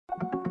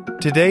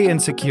Today in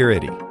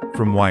Security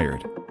from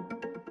Wired.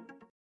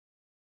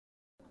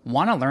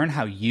 Want to learn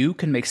how you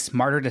can make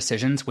smarter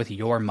decisions with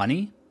your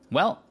money?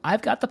 Well,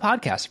 I've got the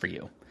podcast for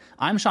you.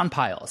 I'm Sean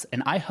Piles,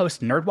 and I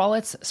host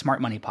NerdWallet's Smart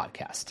Money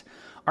Podcast.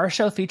 Our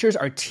show features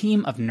our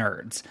team of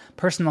nerds,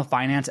 personal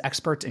finance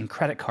experts in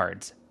credit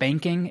cards,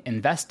 banking,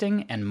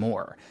 investing, and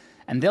more.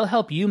 And they'll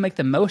help you make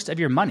the most of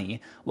your money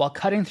while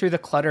cutting through the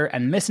clutter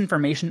and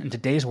misinformation in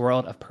today's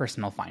world of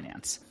personal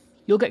finance.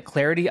 You'll get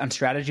clarity on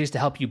strategies to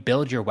help you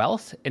build your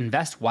wealth,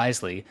 invest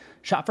wisely,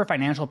 shop for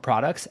financial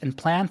products, and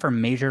plan for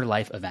major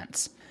life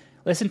events.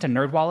 Listen to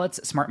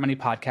NerdWallet's Smart Money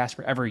Podcast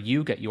wherever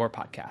you get your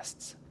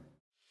podcasts.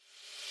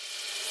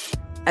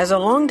 As a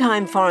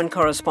longtime foreign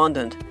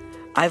correspondent,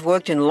 I've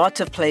worked in lots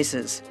of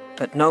places,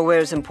 but nowhere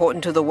as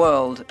important to the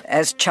world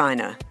as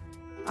China.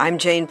 I'm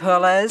Jane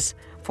Perlez,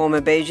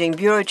 former Beijing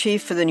bureau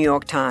chief for the New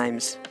York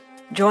Times.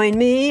 Join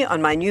me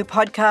on my new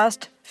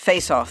podcast,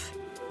 Face Off,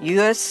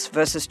 U.S.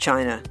 versus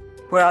China,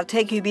 where I'll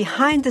take you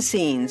behind the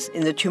scenes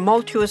in the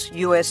tumultuous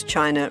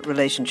U.S.-China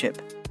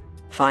relationship.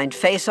 Find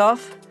Face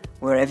Off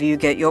wherever you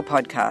get your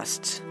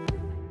podcasts.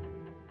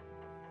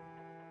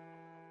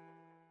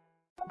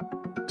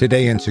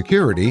 Today in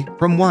Security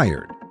from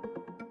Wired.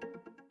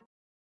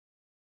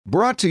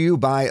 Brought to you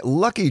by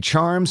Lucky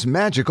Charms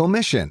Magical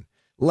Mission.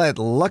 Let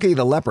Lucky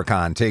the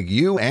Leprechaun take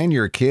you and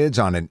your kids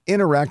on an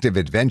interactive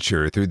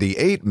adventure through the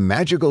 8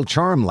 magical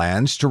charm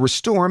lands to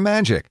restore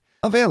magic.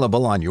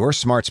 Available on your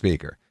smart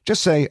speaker.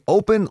 Just say,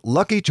 "Open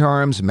Lucky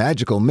Charms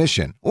Magical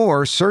Mission,"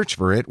 or search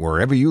for it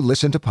wherever you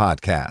listen to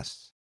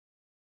podcasts.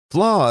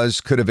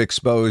 Flaws could have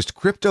exposed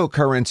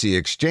cryptocurrency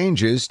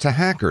exchanges to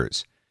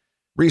hackers.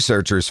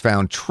 Researchers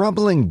found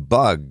troubling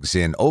bugs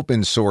in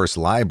open-source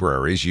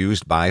libraries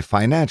used by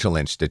financial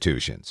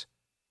institutions.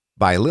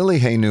 By Lily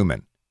Hay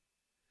Newman.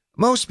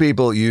 Most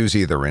people use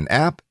either an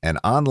app, an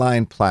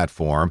online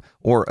platform,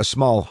 or a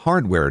small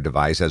hardware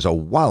device as a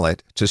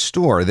wallet to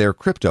store their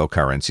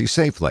cryptocurrency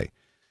safely.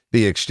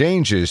 The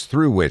exchanges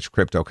through which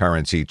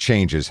cryptocurrency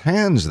changes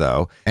hands,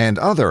 though, and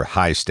other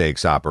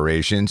high-stakes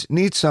operations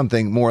need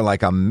something more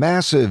like a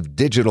massive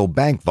digital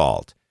bank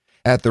vault.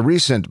 At the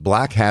recent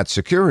Black Hat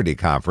Security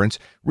Conference,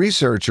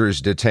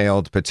 researchers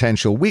detailed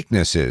potential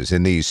weaknesses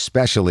in these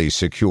specially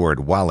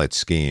secured wallet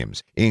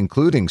schemes,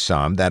 including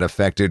some that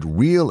affected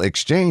real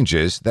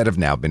exchanges that have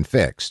now been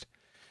fixed.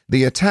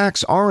 The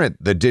attacks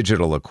aren't the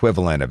digital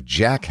equivalent of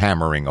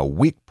jackhammering a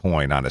weak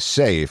point on a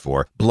safe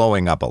or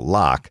blowing up a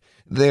lock.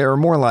 They're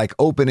more like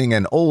opening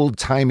an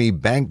old-timey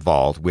bank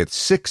vault with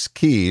 6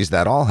 keys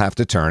that all have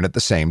to turn at the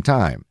same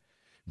time.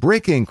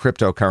 Breaking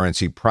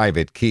cryptocurrency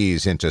private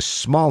keys into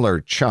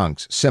smaller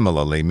chunks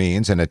similarly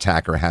means an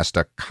attacker has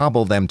to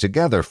cobble them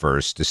together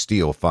first to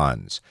steal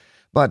funds.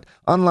 But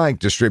unlike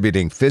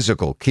distributing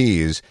physical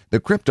keys, the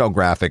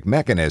cryptographic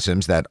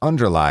mechanisms that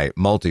underlie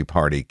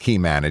multi-party key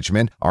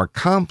management are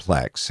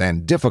complex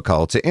and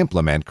difficult to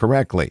implement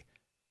correctly.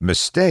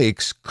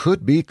 Mistakes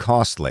could be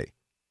costly.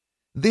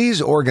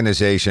 These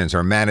organizations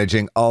are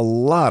managing a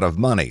lot of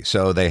money,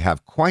 so they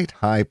have quite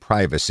high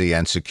privacy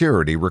and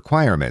security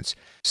requirements,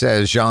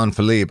 says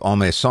Jean-Philippe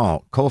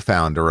Aumesson,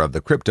 co-founder of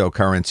the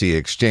cryptocurrency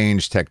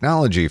exchange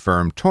technology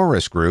firm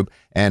Taurus Group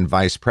and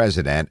vice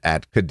president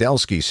at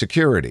Kudelski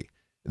Security.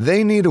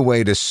 They need a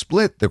way to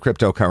split the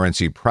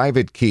cryptocurrency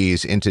private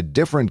keys into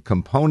different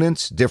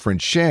components,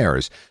 different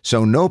shares,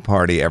 so no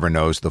party ever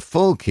knows the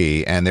full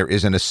key and there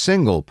isn't a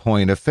single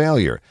point of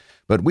failure.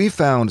 But we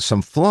found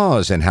some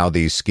flaws in how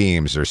these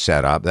schemes are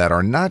set up that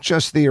are not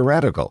just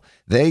theoretical.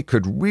 They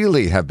could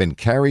really have been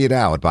carried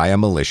out by a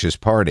malicious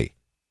party.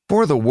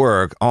 For the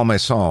work,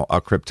 Aumesson,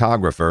 a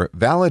cryptographer,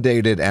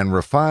 validated and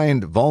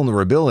refined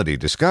vulnerability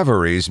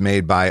discoveries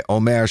made by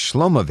Omer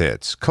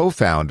Shlomovitz,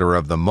 co-founder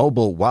of the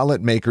mobile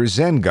wallet maker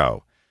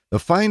Zengo. The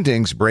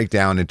findings break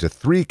down into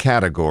 3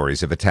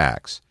 categories of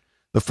attacks.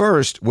 The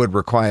first would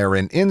require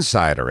an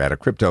insider at a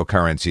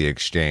cryptocurrency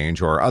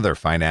exchange or other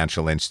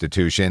financial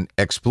institution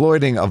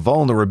exploiting a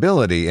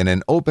vulnerability in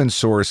an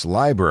open-source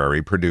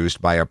library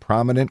produced by a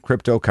prominent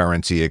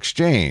cryptocurrency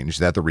exchange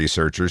that the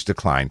researchers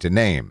declined to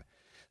name.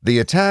 The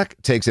attack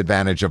takes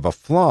advantage of a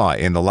flaw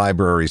in the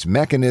library's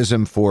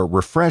mechanism for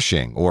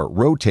refreshing or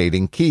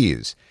rotating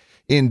keys.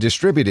 In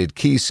distributed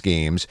key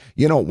schemes,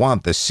 you don't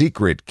want the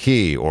secret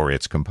key or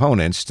its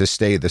components to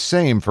stay the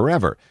same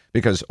forever,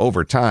 because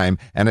over time,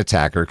 an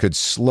attacker could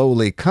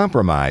slowly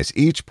compromise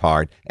each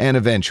part and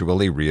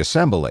eventually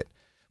reassemble it.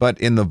 But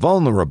in the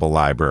vulnerable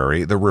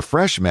library, the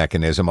refresh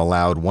mechanism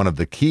allowed one of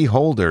the key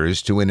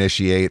holders to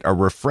initiate a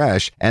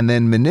refresh and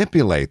then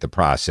manipulate the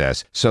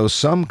process, so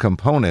some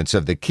components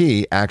of the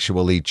key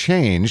actually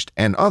changed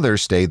and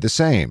others stayed the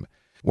same.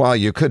 While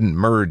you couldn't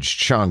merge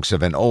chunks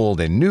of an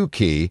old and new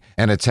key,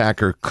 an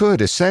attacker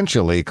could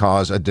essentially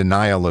cause a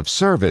denial of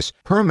service,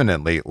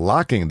 permanently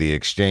locking the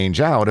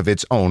exchange out of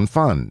its own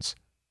funds.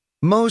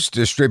 Most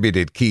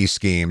distributed key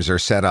schemes are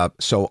set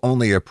up so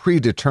only a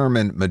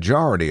predetermined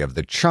majority of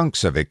the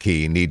chunks of a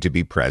key need to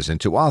be present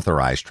to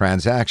authorize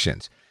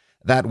transactions.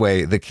 That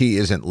way, the key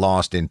isn't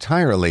lost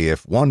entirely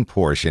if one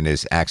portion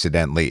is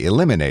accidentally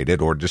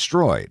eliminated or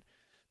destroyed.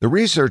 The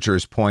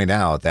researchers point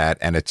out that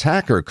an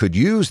attacker could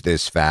use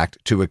this fact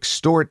to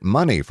extort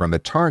money from a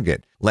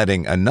target,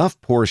 letting enough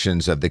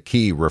portions of the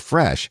key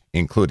refresh,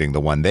 including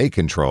the one they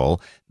control,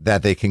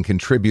 that they can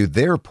contribute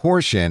their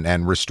portion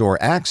and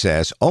restore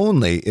access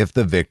only if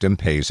the victim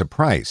pays a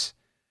price.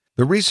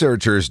 The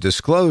researchers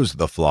disclosed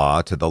the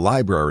flaw to the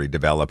library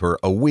developer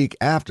a week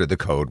after the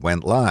code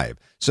went live,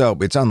 so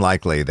it's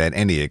unlikely that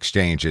any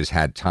exchanges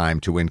had time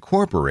to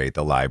incorporate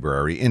the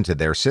library into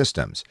their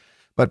systems.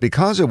 But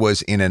because it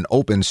was in an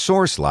open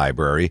source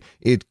library,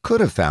 it could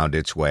have found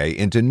its way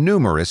into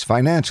numerous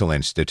financial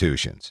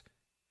institutions.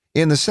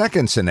 In the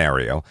second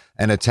scenario,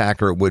 an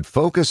attacker would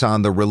focus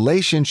on the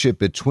relationship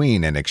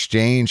between an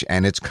exchange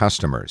and its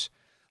customers.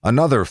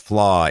 Another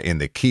flaw in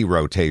the key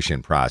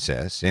rotation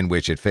process, in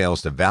which it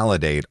fails to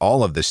validate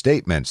all of the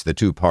statements the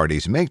two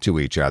parties make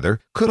to each other,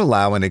 could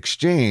allow an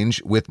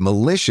exchange with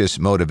malicious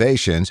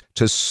motivations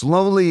to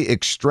slowly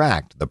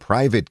extract the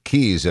private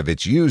keys of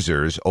its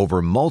users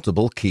over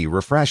multiple key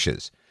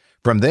refreshes.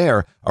 From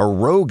there, a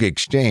rogue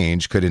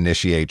exchange could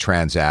initiate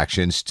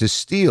transactions to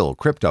steal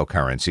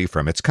cryptocurrency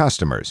from its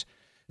customers.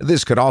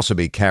 This could also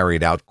be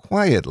carried out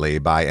quietly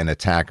by an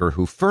attacker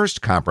who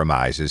first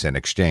compromises an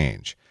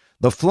exchange.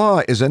 The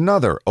flaw is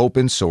another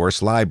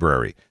open-source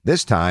library,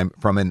 this time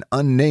from an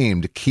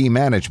unnamed key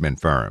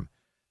management firm.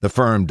 The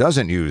firm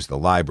doesn't use the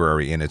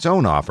library in its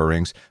own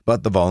offerings,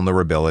 but the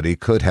vulnerability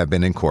could have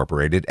been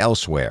incorporated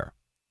elsewhere.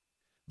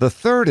 The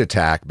third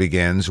attack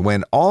begins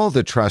when all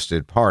the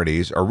trusted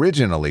parties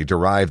originally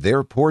derive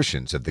their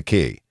portions of the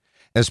key.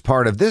 As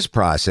part of this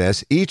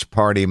process, each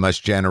party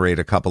must generate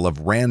a couple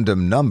of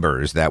random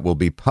numbers that will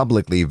be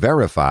publicly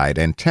verified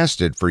and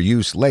tested for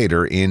use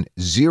later in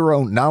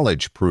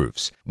zero-knowledge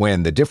proofs,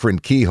 when the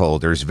different key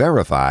holders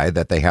verify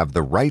that they have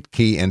the right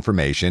key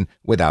information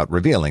without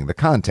revealing the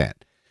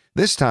content.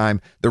 This time,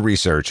 the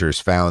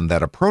researchers found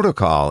that a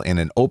protocol in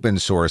an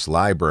open-source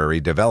library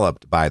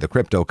developed by the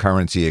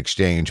cryptocurrency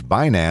exchange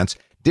Binance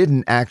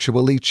didn't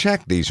actually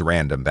check these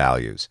random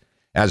values.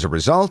 As a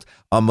result,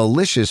 a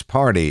malicious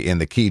party in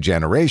the key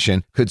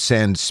generation could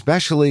send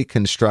specially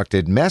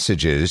constructed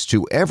messages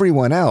to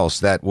everyone else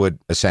that would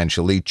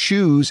essentially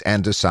choose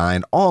and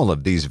assign all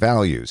of these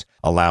values,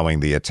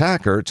 allowing the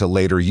attacker to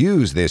later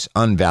use this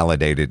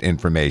unvalidated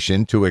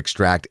information to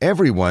extract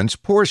everyone's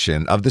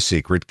portion of the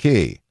secret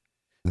key.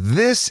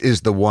 This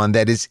is the one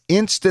that is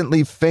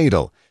instantly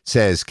fatal,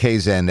 says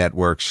KZen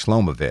Network's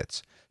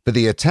Shlomovitz. For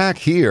the attack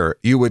here,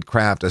 you would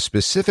craft a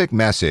specific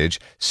message,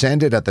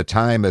 send it at the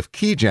time of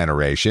key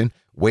generation,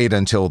 wait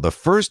until the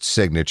first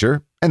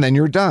signature, and then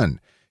you're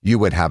done. You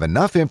would have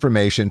enough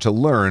information to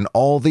learn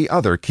all the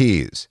other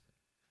keys.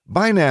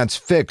 Binance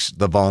fixed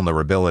the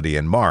vulnerability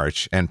in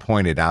March and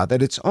pointed out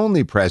that it's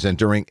only present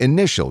during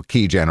initial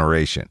key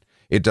generation.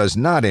 It does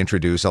not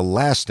introduce a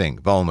lasting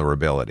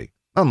vulnerability,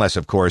 unless,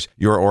 of course,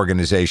 your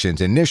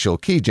organization's initial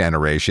key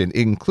generation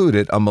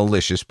included a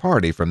malicious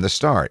party from the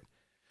start.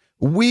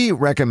 We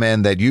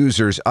recommend that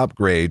users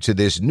upgrade to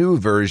this new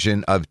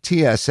version of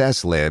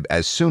TSSlib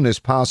as soon as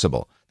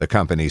possible, the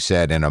company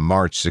said in a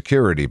March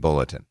security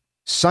bulletin.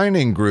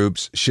 Signing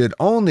groups should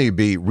only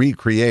be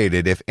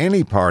recreated if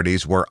any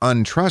parties were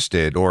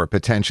untrusted or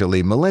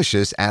potentially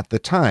malicious at the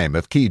time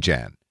of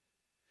keygen.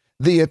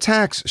 The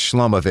attacks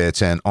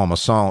Shlomovitz and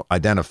Almasson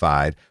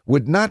identified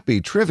would not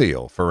be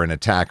trivial for an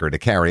attacker to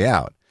carry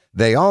out.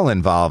 They all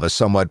involve a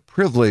somewhat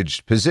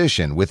privileged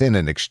position within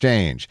an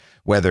exchange,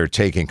 whether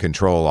taking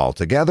control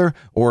altogether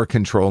or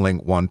controlling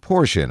one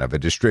portion of a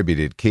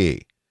distributed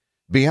key.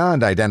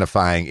 Beyond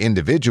identifying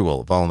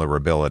individual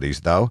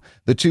vulnerabilities, though,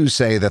 the two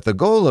say that the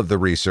goal of the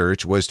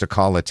research was to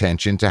call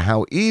attention to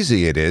how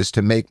easy it is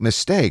to make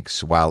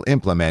mistakes while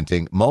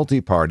implementing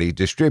multi-party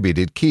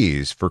distributed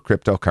keys for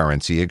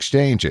cryptocurrency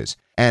exchanges,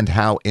 and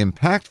how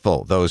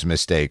impactful those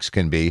mistakes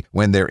can be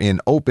when they're in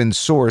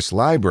open-source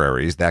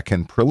libraries that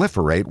can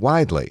proliferate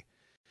widely.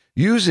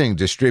 Using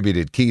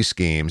distributed key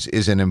schemes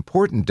is an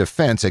important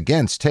defense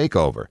against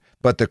takeover,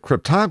 but the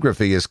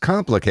cryptography is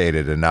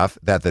complicated enough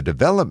that the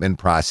development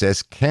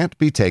process can't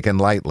be taken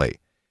lightly.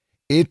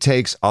 It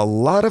takes a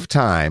lot of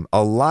time,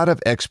 a lot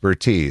of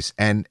expertise,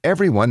 and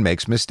everyone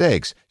makes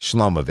mistakes,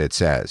 Shlomovitz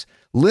says.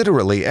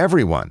 Literally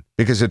everyone,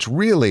 because it's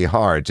really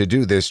hard to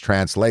do this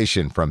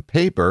translation from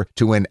paper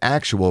to an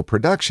actual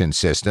production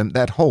system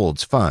that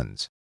holds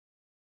funds.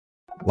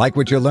 Like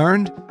what you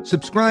learned?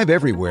 Subscribe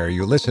everywhere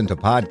you listen to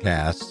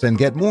podcasts and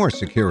get more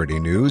security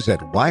news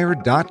at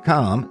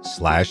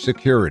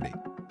wired.com/security.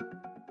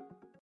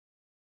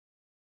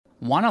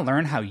 Want to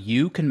learn how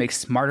you can make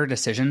smarter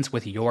decisions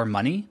with your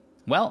money?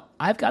 Well,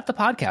 I've got the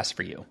podcast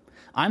for you.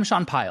 I'm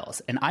Sean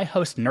Piles, and I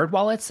host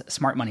NerdWallet's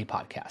Smart Money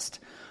Podcast.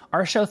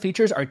 Our show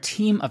features our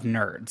team of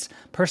nerds,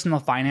 personal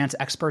finance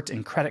experts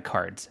in credit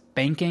cards,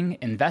 banking,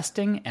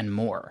 investing, and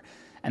more.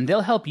 And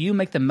they'll help you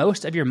make the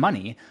most of your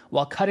money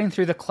while cutting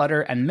through the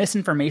clutter and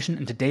misinformation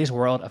in today's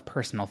world of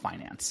personal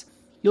finance.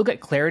 You'll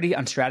get clarity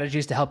on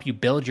strategies to help you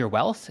build your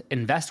wealth,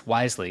 invest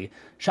wisely,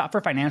 shop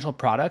for financial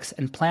products,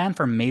 and plan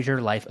for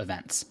major life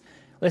events.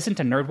 Listen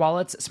to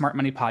NerdWallet's Smart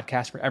Money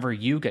Podcast wherever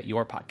you get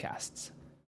your podcasts.